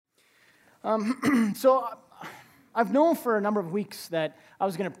So I've known for a number of weeks that I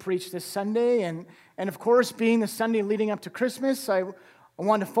was going to preach this Sunday, and of course, being the Sunday leading up to Christmas, I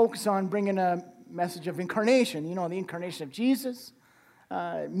wanted to focus on bringing a message of incarnation, the incarnation of Jesus,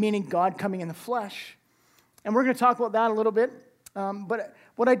 meaning God coming in the flesh. And we're going to talk about that a little bit. But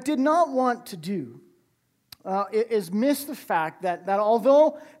what I did not want to do is miss the fact that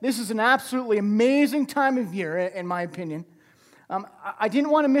although this is an absolutely amazing time of year, in my opinion, I didn't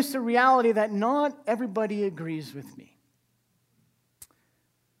want to miss the reality that not everybody agrees with me.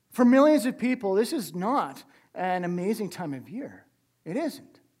 For millions of people, this is not an amazing time of year. It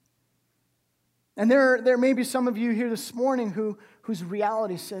isn't. And there may be some of you here this morning whose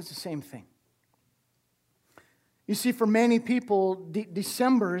reality says the same thing. You see, for many people,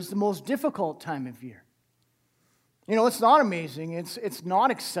 December is the most difficult time of year. It's not amazing. It's not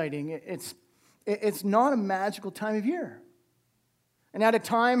exciting. It's not a magical time of year. And at a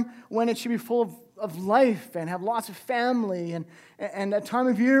time when it should be full of life and have lots of family and a time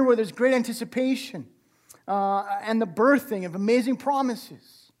of year where there's great anticipation and the birthing of amazing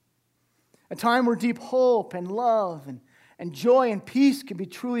promises. A time where deep hope and love and joy and peace can be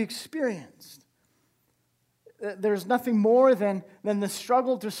truly experienced. There's nothing more than the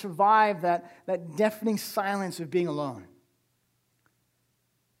struggle to survive that deafening silence of being alone.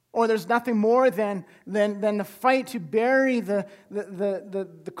 Or there's nothing more than the fight to bury the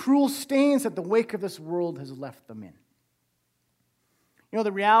cruel stains that the wake of this world has left them in.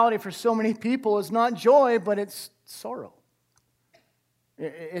 The reality for so many people is not joy, but it's sorrow.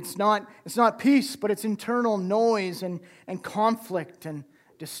 It's not peace, but it's internal noise and conflict and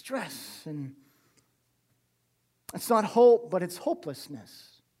distress. And it's not hope, but it's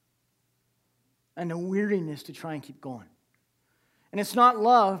hopelessness and a weariness to try and keep going. And it's not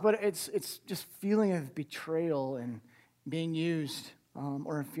love, but it's just feeling of betrayal and being used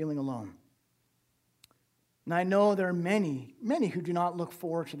or feeling alone. And I know there are many, many who do not look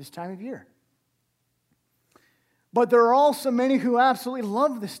forward to this time of year. But there are also many who absolutely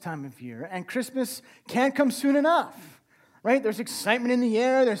love this time of year, and Christmas can't come soon enough, right? There's excitement in the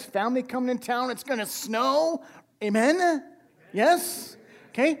air. There's family coming in town. It's going to snow. Amen? Yes?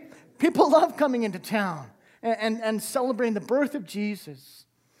 Okay? People love coming into town and celebrating the birth of Jesus.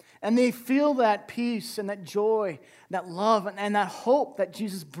 And they feel that peace and that joy, that love and that hope that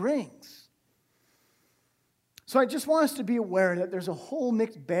Jesus brings. So I just want us to be aware that there's a whole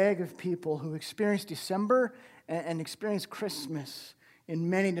mixed bag of people who experience December and experience Christmas in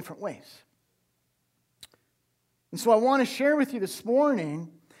many different ways. And so I want to share with you this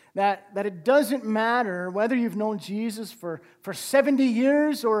morning that it doesn't matter whether you've known Jesus for 70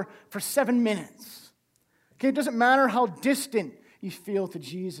 years or for 7 minutes. Okay, it doesn't matter how distant you feel to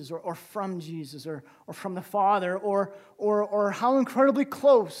Jesus or from Jesus or from the Father or how incredibly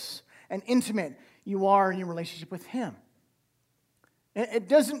close and intimate you are in your relationship with Him. It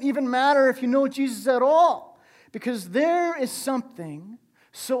doesn't even matter if you know Jesus at all, because there is something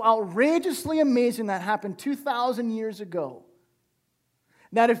so outrageously amazing that happened 2,000 years ago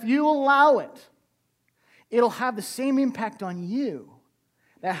that if you allow it, it'll have the same impact on you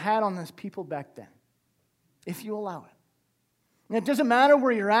that it had on those people back then, if you allow it. And it doesn't matter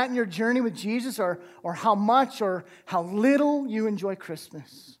where you're at in your journey with Jesus or how much or how little you enjoy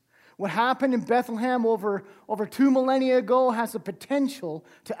Christmas. What happened in Bethlehem over 2 millennia ago has the potential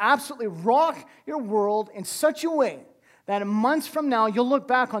to absolutely rock your world in such a way that in months from now, you'll look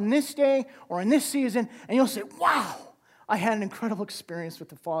back on this day or in this season and you'll say, wow, I had an incredible experience with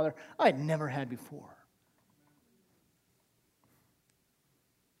the Father I had never had before.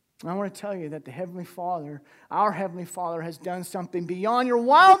 And I want to tell you that the Heavenly Father, our Heavenly Father, has done something beyond your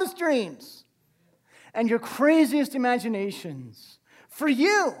wildest dreams and your craziest imaginations for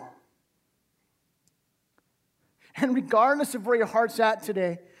you. And regardless of where your heart's at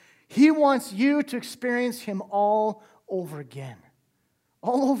today, He wants you to experience Him all over again.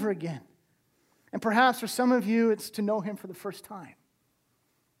 All over again. And perhaps for some of you, it's to know Him for the first time.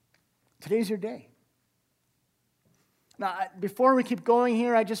 Today's your day. Now, before we keep going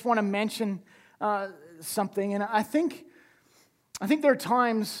here, I just want to mention something. And I think there are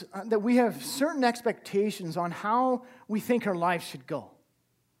times that we have certain expectations on how we think our life should go.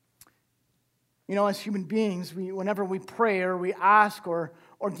 As human beings, whenever we pray or we ask or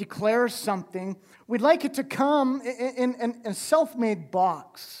declare something, we'd like it to come in a self-made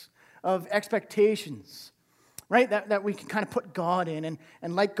box of expectations, right? That we can kind of put God in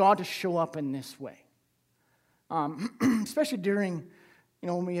and like God to show up in this way. Especially during,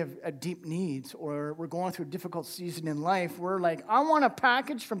 when we have deep needs or we're going through a difficult season in life, we're like, I want a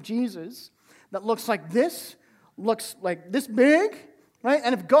package from Jesus that looks like this big, Right?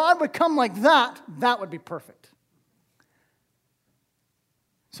 And if God would come like that, that would be perfect.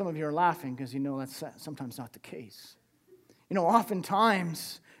 Some of you are laughing because you know that's sometimes not the case.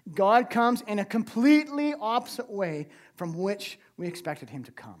 Oftentimes, God comes in a completely opposite way from which we expected him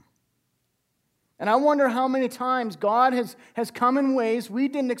to come. And I wonder how many times God has come in ways we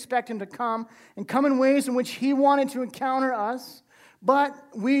didn't expect him to come, and come in ways in which he wanted to encounter us, but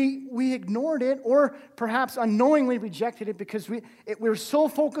we ignored it, or perhaps unknowingly rejected it because we were so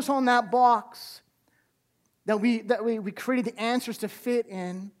focused on that box that we created the answers to fit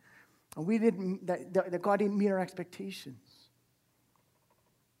in, and that God didn't meet our expectations.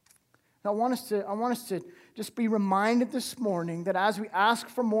 Now, I want us to just be reminded this morning that as we ask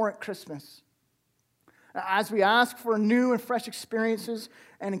for more at Christmas, as we ask for new and fresh experiences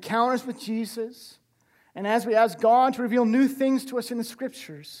and encounters with Jesus, and as we ask God to reveal new things to us in the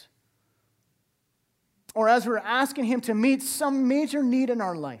Scriptures, or as we're asking him to meet some major need in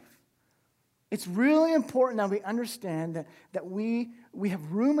our life, it's really important that we understand that we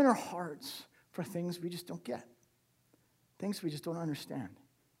have room in our hearts for things we just don't get, things we just don't understand.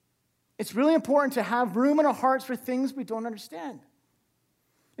 It's really important to have room in our hearts for things we don't understand.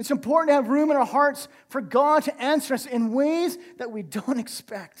 It's important to have room in our hearts for God to answer us in ways that we don't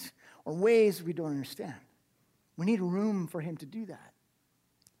expect or ways we don't understand. We need room for him to do that.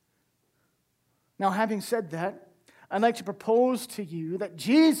 Now, having said that, I'd like to propose to you that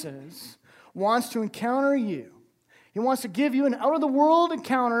Jesus wants to encounter you. He wants to give you an out-of-the-world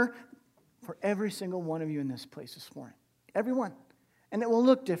encounter for every single one of you in this place this morning. Everyone. And it will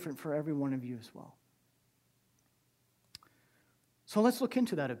look different for every one of you as well. So let's look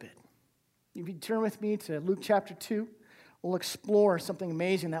into that a bit. If you turn with me to Luke chapter 2, we'll explore something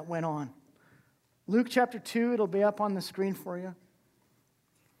amazing that went on. Luke chapter 2, it'll be up on the screen for you.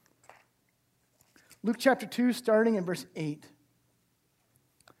 Luke chapter 2, starting in verse 8.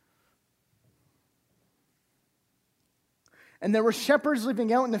 And there were shepherds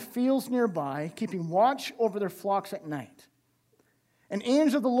living out in the fields nearby, keeping watch over their flocks at night. An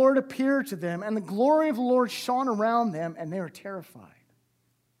angel of the Lord appeared to them, and the glory of the Lord shone around them, and they were terrified.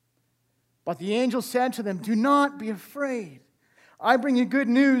 But the angel said to them, "Do not be afraid. I bring you good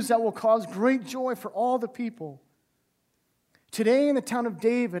news that will cause great joy for all the people. Today in the town of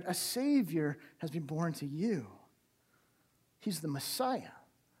David, a Savior has been born to you. He's the Messiah,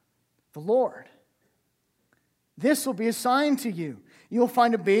 the Lord. This will be a sign to you. You will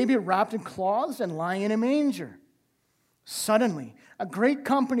find a baby wrapped in cloths and lying in a manger." Suddenly, a great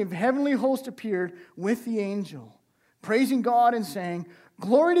company of heavenly hosts appeared with the angel, praising God and saying,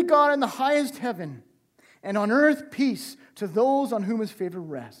 "Glory to God in the highest heaven, and on earth peace to those on whom his favor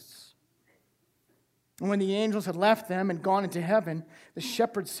rests." And when the angels had left them and gone into heaven, the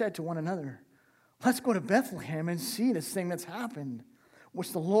shepherds said to one another, "Let's go to Bethlehem and see this thing that's happened,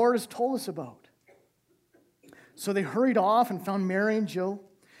 which the Lord has told us about." So they hurried off and found Mary and Joe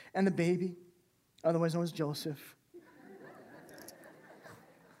and the baby, otherwise known as Joseph,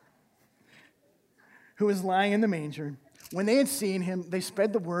 who was lying in the manger. When they had seen him, they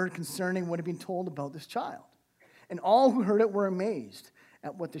spread the word concerning what had been told about this child. And all who heard it were amazed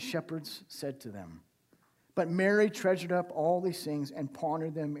at what the shepherds said to them. But Mary treasured up all these things and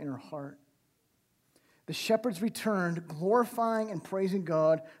pondered them in her heart. The shepherds returned, glorifying and praising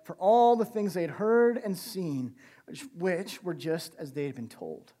God for all the things they had heard and seen, which were just as they had been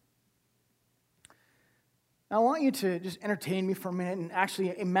told. Now, I want you to just entertain me for a minute and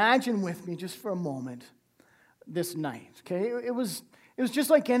actually imagine with me just for a moment this night, okay? It was just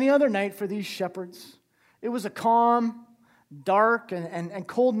like any other night for these shepherds. It was a calm, dark, and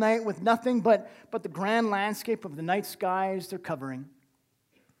cold night with nothing but the grand landscape of the night sky as they're covering.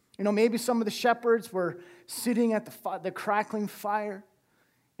 Maybe some of the shepherds were sitting at the crackling fire.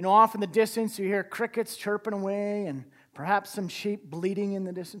 Off in the distance you hear crickets chirping away and perhaps some sheep bleating in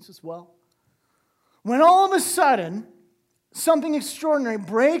the distance as well. When all of a sudden, something extraordinary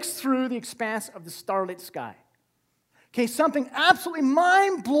breaks through the expanse of the starlit sky. Okay, something absolutely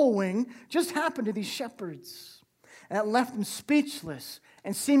mind-blowing just happened to these shepherds, and it left them speechless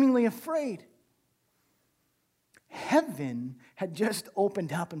and seemingly afraid. Heaven had just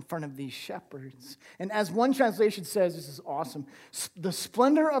opened up in front of these shepherds. And as one translation says, this is awesome, the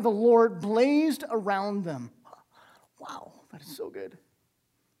splendor of the Lord blazed around them. Wow, that is so good.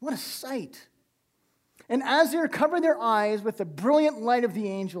 What a sight. And as they recover their eyes with the brilliant light of the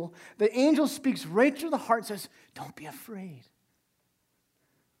angel speaks right to the heart and says, "Don't be afraid.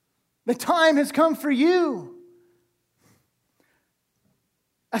 The time has come for you.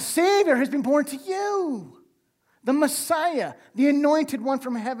 A Savior has been born to you. The Messiah, the anointed one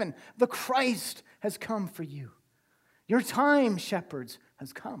from heaven, the Christ has come for you. Your time, shepherds,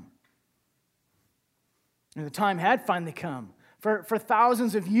 has come. And the time had finally come. For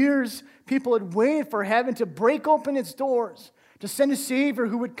thousands of years, people had waited for heaven to break open its doors, to send a Savior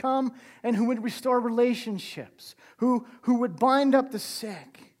who would come and who would restore relationships, who would bind up the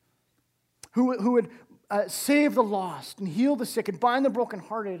sick, who would save the lost and heal the sick and bind the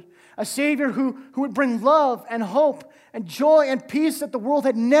brokenhearted, a Savior who would bring love and hope and joy and peace that the world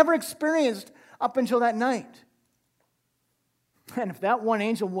had never experienced up until that night. And if that one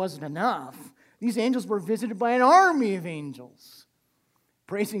angel wasn't enough, these angels were visited by an army of angels,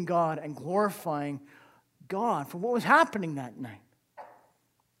 praising God and glorifying God for what was happening that night.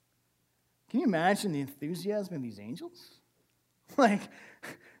 Can you imagine the enthusiasm of these angels?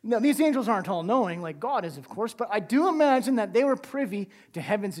 No, these angels aren't all-knowing, like God is, of course, but I do imagine that they were privy to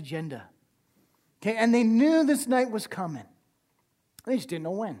heaven's agenda. Okay, and they knew this night was coming. They just didn't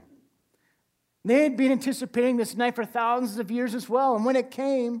know when. They had been anticipating this night for thousands of years as well, and when it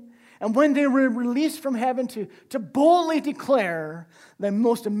came, and when they were released from heaven to boldly declare the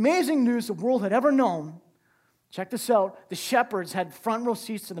most amazing news the world had ever known, check this out, the shepherds had front row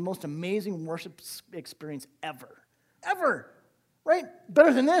seats to the most amazing worship experience ever. Ever. Right?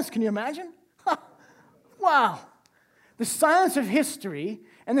 Better than this, can you imagine? Wow. The silence of history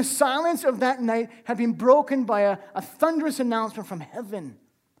and the silence of that night had been broken by a thunderous announcement from heaven.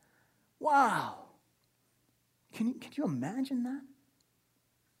 Wow. Can you imagine that?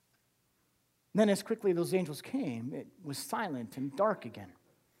 Then as quickly those angels came, it was silent and dark again.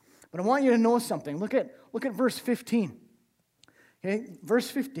 But I want you to know something. Look at verse 15. Okay, verse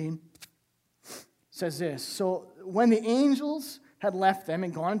 15 says this. So when the angels had left them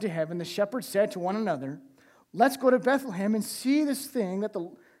and gone into heaven, the shepherds said to one another, "Let's go to Bethlehem and see this thing that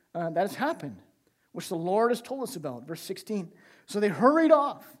has happened, which the Lord has told us about." Verse 16. So they hurried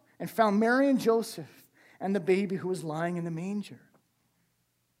off and found Mary and Joseph and the baby who was lying in the manger.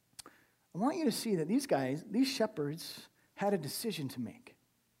 I want you to see that these shepherds, had a decision to make.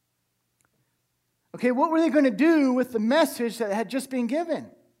 Okay, what were they going to do with the message that had just been given?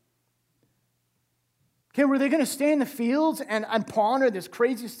 Okay, were they going to stay in the fields and ponder this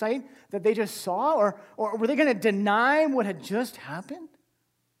crazy sight that they just saw? Or were they going to deny what had just happened?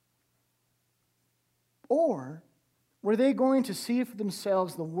 Or were they going to see for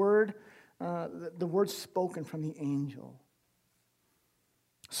themselves the word spoken from the angel?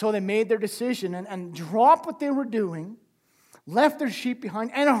 So they made their decision and dropped what they were doing, left their sheep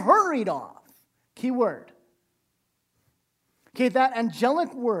behind, and hurried off. Key word. Okay, that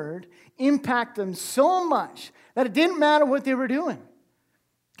angelic word impacted them so much that it didn't matter what they were doing.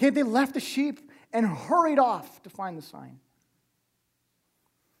 Okay, they left the sheep and hurried off to find the sign.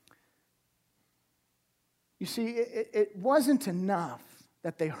 You see, it wasn't enough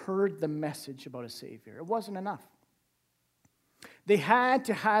that they heard the message about a Savior. It wasn't enough. They had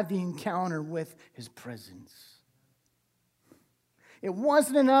to have the encounter with His presence. It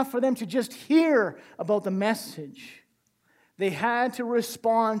wasn't enough for them to just hear about the message. They had to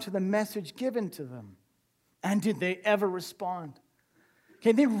respond to the message given to them. And did they ever respond?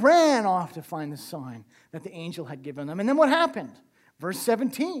 Okay, they ran off to find the sign that the angel had given them. And then what happened? Verse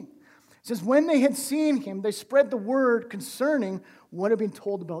 17. It says, when they had seen him, they spread the word concerning what had been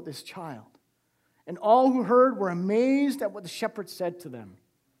told about this child. And all who heard were amazed at what the shepherds said to them.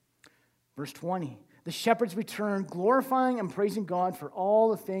 Verse 20. The shepherds returned, glorifying and praising God for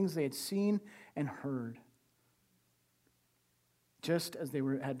all the things they had seen and heard, just as they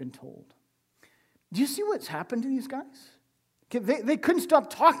had been told. Do you see what's happened to these guys? They couldn't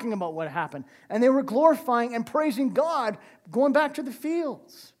stop talking about what happened, and they were glorifying and praising God, going back to the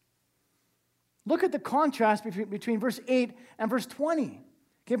fields. Look at the contrast between verse 8 and verse 20.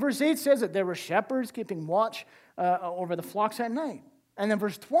 Okay, verse 8 says that there were shepherds keeping watch over the flocks at night. And then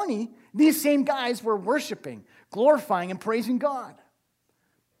verse 20, these same guys were worshiping, glorifying, and praising God.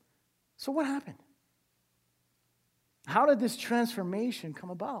 So what happened? How did this transformation come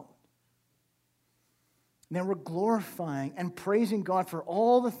about? They were glorifying and praising God for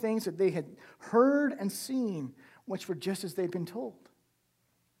all the things that they had heard and seen, which were just as they'd been told.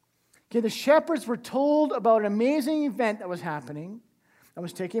 Okay, the shepherds were told about an amazing event that was happening, that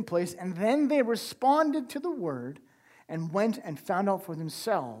was taking place, and then they responded to the word and went and found out for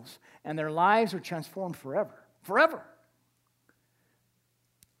themselves, and their lives were transformed forever. Forever.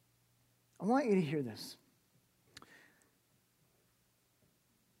 I want you to hear this.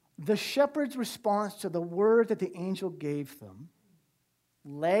 The shepherds' response to the word that the angel gave them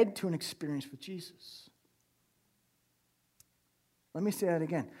led to an experience with Jesus. Let me say that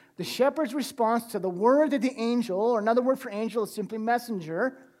again. The shepherd's response to the word that the angel, or another word for angel is simply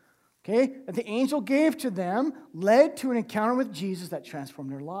messenger, okay, that the angel gave to them led to an encounter with Jesus that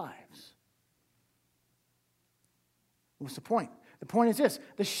transformed their lives. What's the point? The point is this: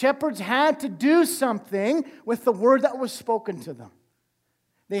 the shepherds had to do something with the word that was spoken to them.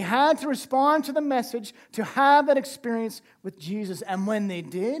 They had to respond to the message to have that experience with Jesus. And when they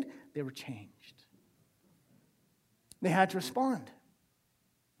did, they were changed. They had to respond.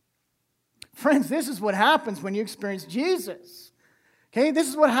 Friends, this is what happens when you experience Jesus. Okay, this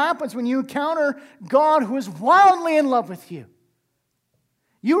is what happens when you encounter God who is wildly in love with you.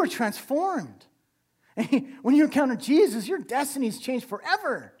 You are transformed. And when you encounter Jesus, your destiny is changed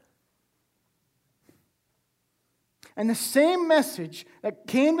forever. And the same message that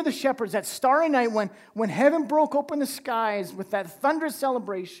came to the shepherds that starry night when heaven broke open the skies with that thunderous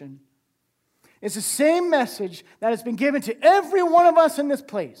celebration is the same message that has been given to every one of us in this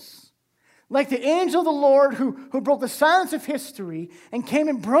place. Like the angel of the Lord who broke the silence of history and came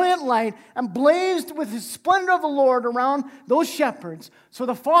in brilliant light and blazed with the splendor of the Lord around those shepherds. So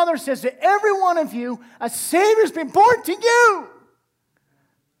the Father says to every one of you, a Savior has been born to you.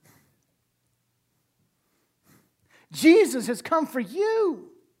 Jesus has come for you.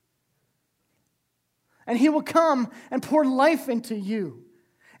 And He will come and pour life into you.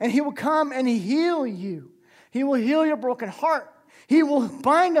 And He will come and heal you. He will heal your broken heart. He will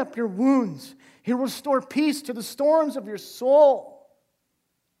bind up your wounds. He will restore peace to the storms of your soul.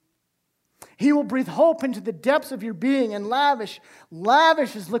 He will breathe hope into the depths of your being and lavish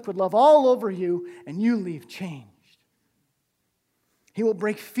His liquid love all over you, and you leave changed. He will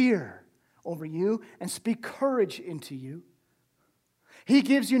break fear over you and speak courage into you. He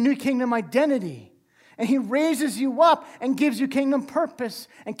gives you new kingdom identity, and He raises you up and gives you kingdom purpose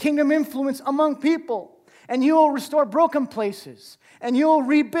and kingdom influence among people. And you will restore broken places, and you will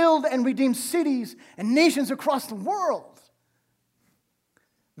rebuild and redeem cities and nations across the world.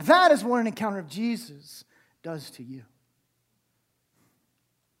 That is what an encounter of Jesus does to you.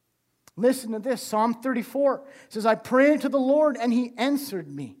 Listen to this. Psalm 34 says, I prayed to the Lord, and He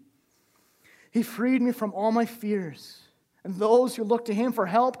answered me. He freed me from all my fears, and those who look to Him for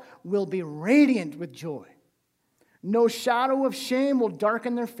help will be radiant with joy. No shadow of shame will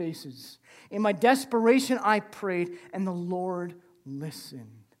darken their faces. In my desperation I prayed, and the Lord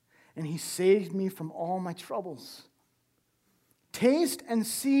listened, and He saved me from all my troubles. Taste and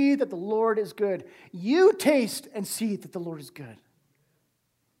see that the Lord is good. You taste and see that the Lord is good.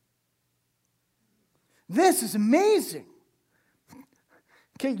 This is amazing.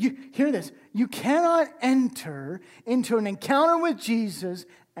 Okay, you hear this. You cannot enter into an encounter with Jesus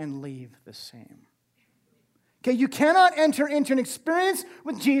and leave the same. Okay, you cannot enter into an experience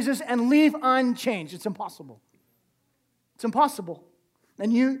with Jesus and leave unchanged. It's impossible. It's impossible.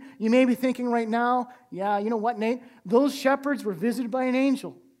 And you may be thinking right now, yeah, you know what, Nate? Those shepherds were visited by an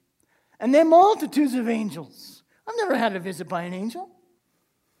angel. And then multitudes of angels. I've never had a visit by an angel.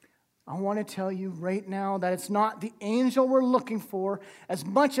 I want to tell you right now that it's not the angel we're looking for as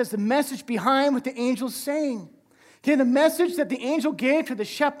much as the message behind what the angel's saying. Okay, the message that the angel gave to the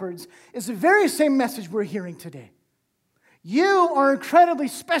shepherds is the very same message we're hearing today. You are incredibly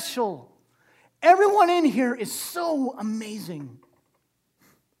special. Everyone in here is so amazing.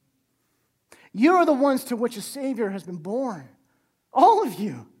 You are the ones to which a Savior has been born. All of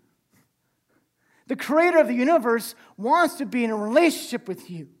you. The Creator of the universe wants to be in a relationship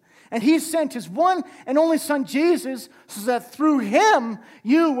with you. And He sent His one and only Son, Jesus, so that through Him,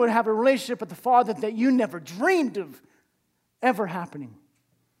 you would have a relationship with the Father that you never dreamed of ever happening.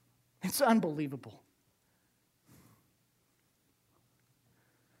 It's unbelievable.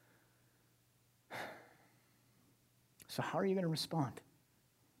 So how are you going to respond?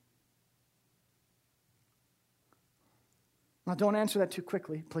 Now, don't answer that too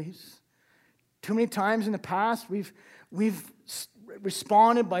quickly, please. Too many times in the past, we've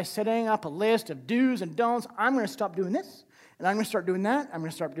responded by setting up a list of do's and don'ts. I'm going to stop doing this, and I'm going to start doing that. I'm going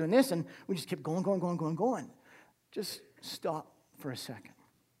to start doing this, and we just keep going. Just stop for a second.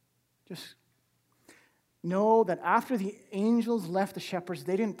 Just know that after the angels left the shepherds,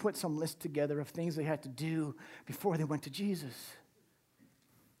 they didn't put some list together of things they had to do before they went to Jesus.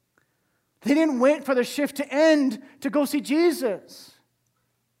 They didn't wait for their shift to end to go see Jesus.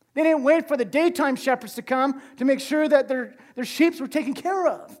 They didn't wait for the daytime shepherds to come to make sure that their sheep were taken care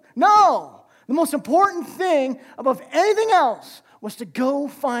of. No! The most important thing above anything else was to go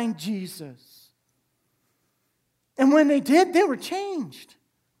find Jesus. And when they did, they were changed.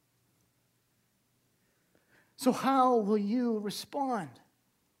 So how will you respond?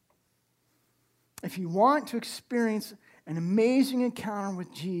 If you want to experience an amazing encounter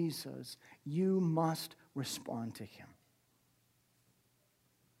with Jesus, you must respond to Him.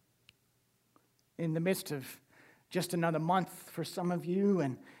 in the midst of just another month for some of you,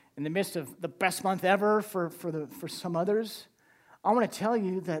 and in the midst of the best month ever for some others, I want to tell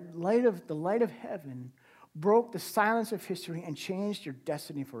you that the light of heaven broke the silence of history and changed your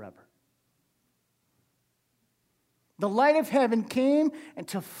destiny forever. The light of heaven came and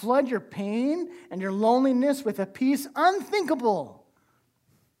to flood your pain and your loneliness with a peace unthinkable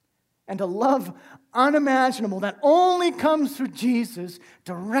and a love unimaginable that only comes through Jesus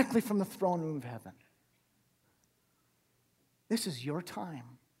directly from the throne room of heaven. This is your time.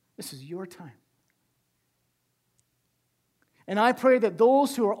 This is your time. And I pray that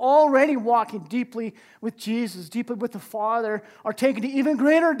those who are already walking deeply with Jesus, deeply with the Father, are taken to even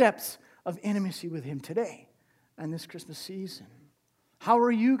greater depths of intimacy with Him today and this Christmas season. How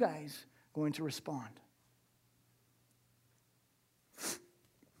are you guys going to respond?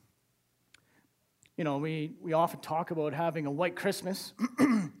 You know, we often talk about having a white Christmas.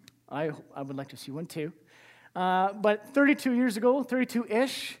 I would like to see one too. But 32 years ago,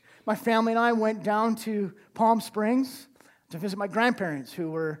 32-ish, my family and I went down to Palm Springs to visit my grandparents,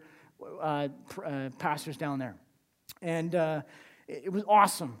 who were pastors down there. And it was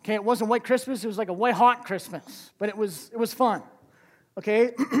awesome. Okay, it wasn't white Christmas, it was like a white hot Christmas, but it was fun.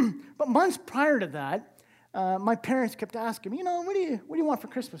 Okay, but months prior to that, my parents kept asking me, you know, what do you want for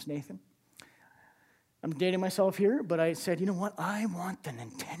Christmas, Nathan? I'm dating myself here, but I said, you know what? I want the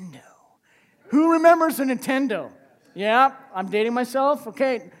Nintendo. Who remembers the Nintendo? Yeah, I'm dating myself.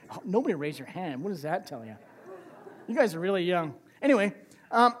 Okay, nobody raise your hand. What does that tell you? You guys are really young. Anyway,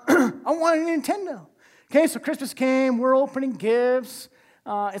 I wanted a Nintendo. Okay, so Christmas came. We're opening gifts.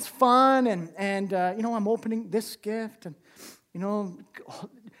 It's fun, and you know, I'm opening this gift, and you know,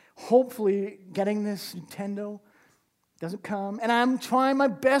 hopefully getting this Nintendo doesn't come. And I'm trying my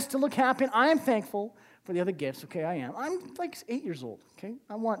best to look happy, and I am thankful for the other gifts. Okay, I am. I'm like 8 years old. Okay,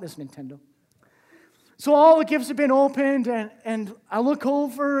 I want this Nintendo. So all the gifts have been opened, and I look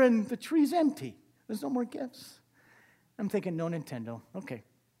over, and the tree's empty. There's no more gifts. I'm thinking, no Nintendo. Okay.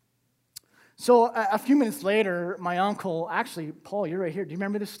 So a few minutes later, my uncle, actually, Paul, you're right here. Do you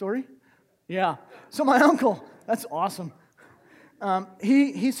remember this story? Yeah. So my uncle, that's awesome.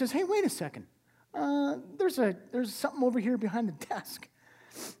 He says, hey, wait a second. There's something over here behind the desk.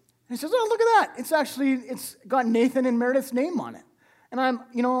 And he says, oh, look at that. It's got Nathan and Meredith's name on it. And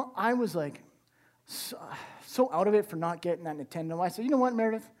I was like so out of it for not getting that Nintendo. I said, you know what,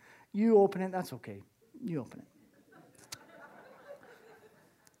 Meredith? You open it. That's okay. You open it.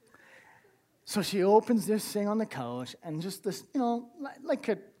 So she opens this thing on the couch, and just this, you know, like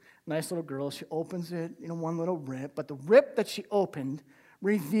a nice little girl, she opens it, you know, one little rip. But the rip that she opened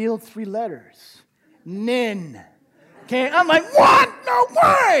revealed 3 letters. Nin. Okay, I'm like, what? No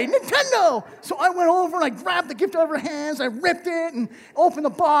way! Nintendo! So I went over and I grabbed the gift out of her hands, I ripped it and opened the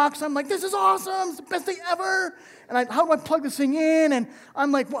box. I'm like, this is awesome, it's the best thing ever. And how do I plug this thing in? And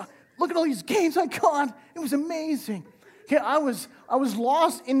I'm like, well, look at all these games I got. It was amazing. Okay, I was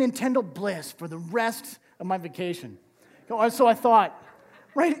lost in Nintendo bliss for the rest of my vacation. So I thought,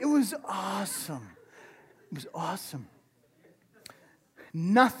 right, it was awesome. It was awesome.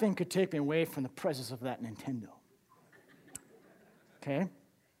 Nothing could take me away from the presence of that Nintendo. Okay?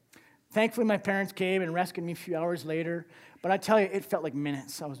 Thankfully, my parents came and rescued me a few hours later, but I tell you, it felt like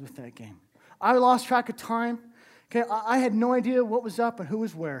minutes I was with that game. I lost track of time. Okay, I had no idea what was up and who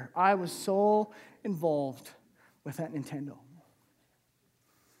was where. I was so involved with that Nintendo.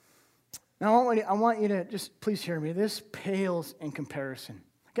 Now, I want you to just please hear me. This pales in comparison.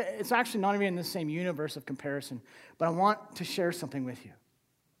 Okay, it's actually not even in the same universe of comparison, but I want to share something with you.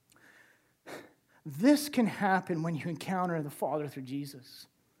 This can happen when you encounter the Father through Jesus.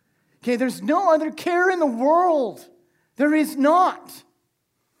 Okay, there's no other care in the world. There is not.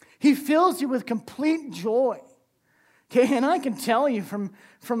 He fills you with complete joy. Okay, and I can tell you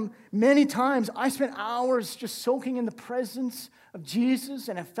from many times, I spent hours just soaking in the presence of Jesus,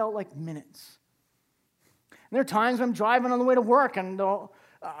 and it felt like minutes. And there are times when I'm driving on the way to work, and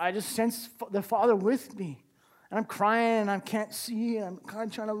I just sense the Father with me. And I'm crying, and I can't see, and I'm kind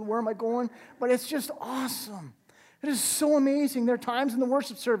of trying to, where am I going? But it's just awesome. It is so amazing. There are times in the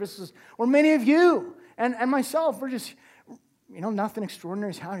worship services where many of you and myself, we're just, nothing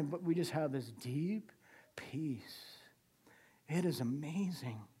extraordinary is happening, but we just have this deep peace. It is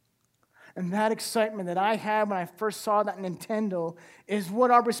amazing. And that excitement that I had when I first saw that Nintendo is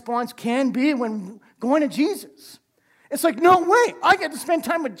what our response can be when going to Jesus. It's like, no way, I get to spend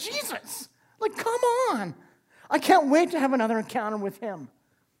time with Jesus. Like, come on. I can't wait to have another encounter with him.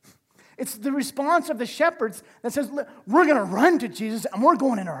 It's the response of the shepherds that says, we're going to run to Jesus, and we're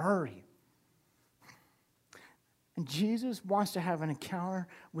going in a hurry. And Jesus wants to have an encounter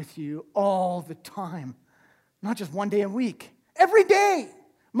with you all the time, not just one day a week, every day,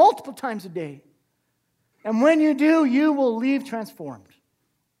 multiple times a day. And when you do, you will leave transformed.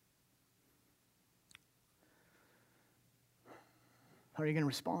 How are you going to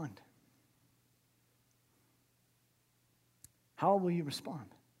respond? How will you respond?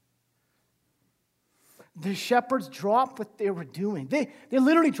 The shepherds dropped what they were doing. They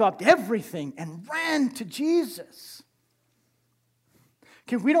literally dropped everything and ran to Jesus.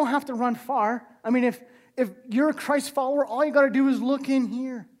 Okay, we don't have to run far. I mean, if you're a Christ follower, all you got to do is look in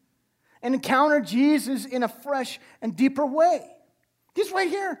here and encounter Jesus in a fresh and deeper way. He's right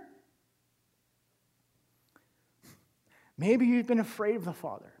here. Maybe you've been afraid of the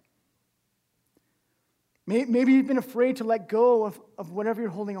Father. Maybe you've been afraid to let go of whatever you're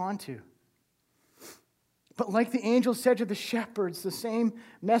holding on to. But like the angel said to the shepherds, the same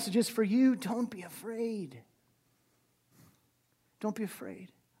message is for you. Don't be afraid. Don't be afraid.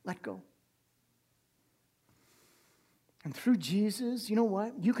 Let go. And through Jesus, you know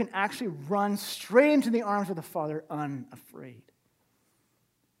what? You can actually run straight into the arms of the Father unafraid.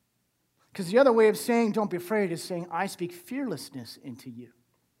 Because the other way of saying don't be afraid is saying I speak fearlessness into you.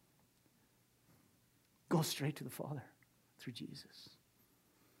 Go straight to the Father through Jesus.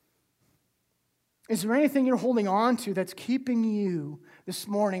 Is there anything you're holding on to that's keeping you this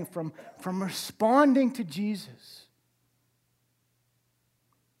morning from responding to Jesus?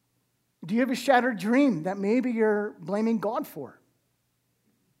 Do you have a shattered dream that maybe you're blaming God for?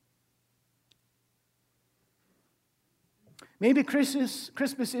 Maybe Christmas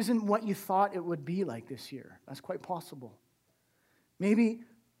isn't what you thought it would be like this year. That's quite possible. Maybe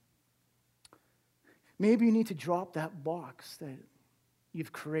you need to drop that box that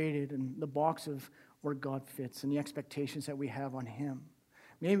you've created and the box of where God fits and the expectations that we have on Him.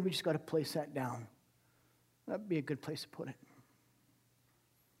 Maybe we just got to place that down. That'd be a good place to put it.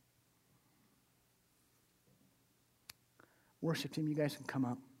 Worship team, you guys can come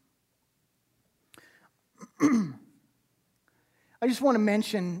up. I just want to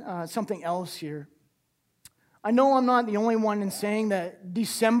mention something else here. I know I'm not the only one in saying that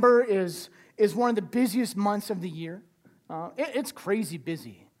December is one of the busiest months of the year. It's crazy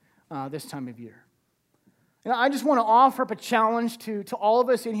busy this time of year. And I just want to offer up a challenge to all of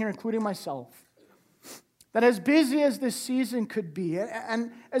us in here, including myself, that as busy as this season could be,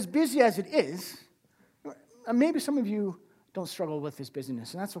 and as busy as it is, maybe some of you don't struggle with this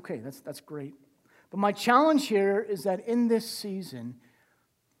busyness, and that's okay. That's great. But my challenge here is that in this season,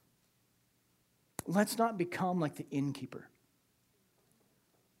 let's not become like the innkeeper.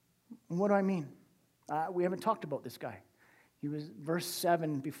 And what do I mean? We haven't talked about this guy. He was verse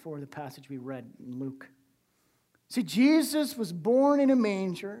 7 before the passage we read in Luke. See, Jesus was born in a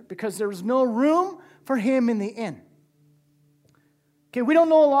manger because there was no room for him in the inn. Okay, we don't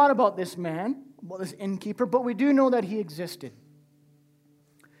know a lot about this man, about this innkeeper, but we do know that he existed.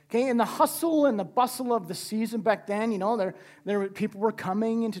 Okay, in the hustle and the bustle of the season back then, people were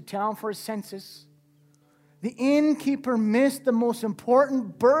coming into town for a census. The innkeeper missed the most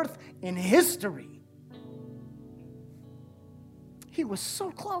important birth in history. He was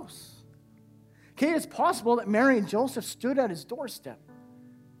so close. Okay, it's possible that Mary and Joseph stood at his doorstep,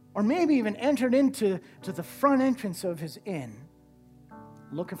 or maybe even entered into the front entrance of his inn,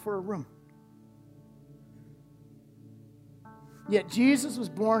 looking for a room. Yet Jesus was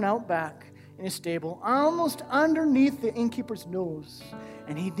born out back in a stable, almost underneath the innkeeper's nose,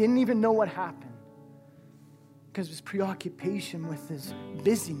 and he didn't even know what happened because of his preoccupation with his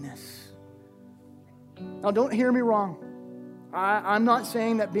busyness. Now, don't hear me wrong. I'm not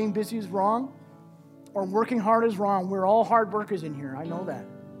saying that being busy is wrong or working hard is wrong. We're all hard workers in here. I know that.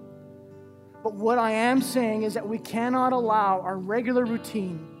 But what I am saying is that we cannot allow our regular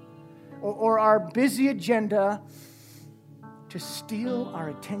routine or our busy agenda to steal our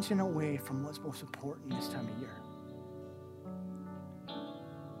attention away from what's most important this time of year.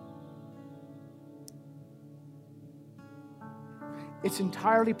 It's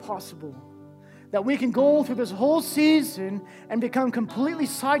entirely possible that we can go through this whole season and become completely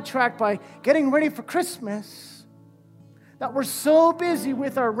sidetracked by getting ready for Christmas, that we're so busy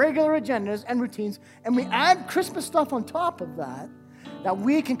with our regular agendas and routines, and we add Christmas stuff on top of that, that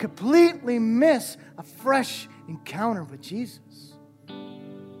we can completely miss a fresh encounter with Jesus.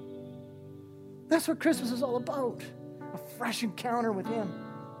 That's what Christmas is all about, a fresh encounter with Him.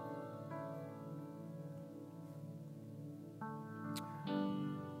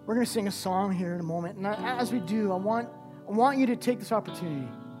 We're going to sing a song here in a moment, and as we do, I want you to take this opportunity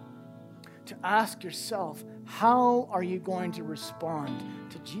to ask yourself, how are you going to respond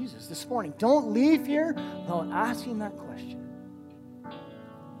to Jesus this morning? Don't leave here without asking that question.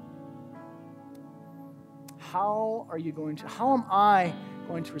 How am I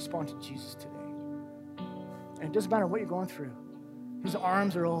going to respond to Jesus today? And it doesn't matter what you're going through. His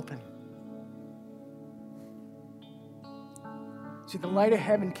arms are open. See, the light of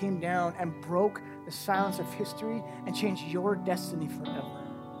heaven came down and broke the silence of history and changed your destiny forever.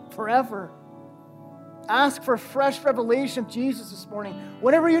 Forever. Ask for fresh revelation of Jesus this morning.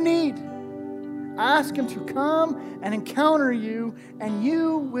 Whatever you need, ask him to come and encounter you, and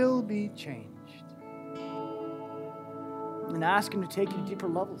you will be changed. And ask him to take you to deeper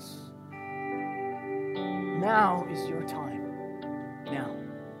levels. Now is your time. Now.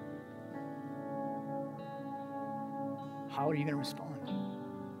 How are you going to respond?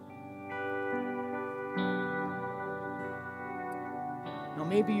 Now,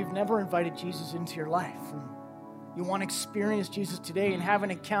 maybe you've never invited Jesus into your life, and you want to experience Jesus today and have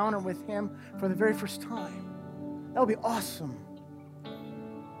an encounter with him for the very first time. That would be awesome.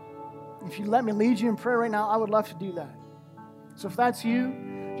 If you let me lead you in prayer right now, I would love to do that. So if that's you,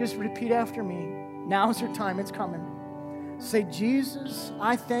 just repeat after me. Now is your time. It's coming. Say, Jesus,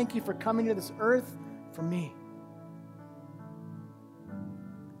 I thank you for coming to this earth for me.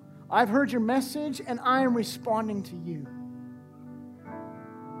 I've heard your message, and I am responding to you.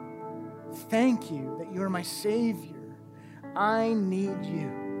 Thank you that you are my Savior. I need you.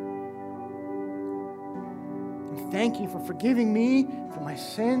 And thank you for forgiving me for my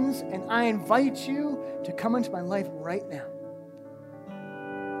sins, and I invite you to come into my life right now.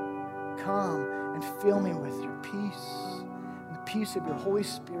 Come and fill me with your peace and the peace of your Holy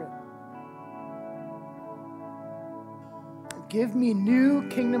Spirit. Give me new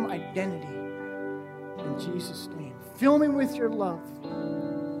kingdom identity in Jesus' name. Fill me with your love,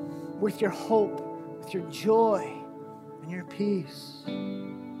 with your hope, with your joy, and your peace.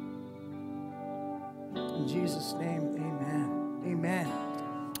 In Jesus' name, amen. Amen.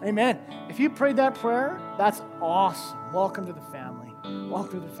 Amen. If you prayed that prayer, that's awesome. Welcome to the family.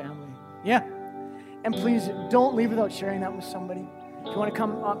 Welcome to the family. Yeah. And please don't leave without sharing that with somebody. If you want to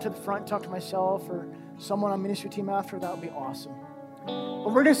come up to the front and talk to myself or someone on ministry team after, that would be awesome.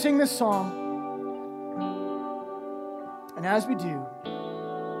 But we're going to sing this song. And as we do,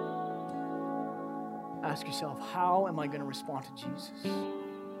 ask yourself, how am I going to respond to Jesus?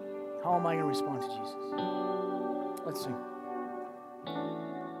 How am I going to respond to Jesus? Let's sing.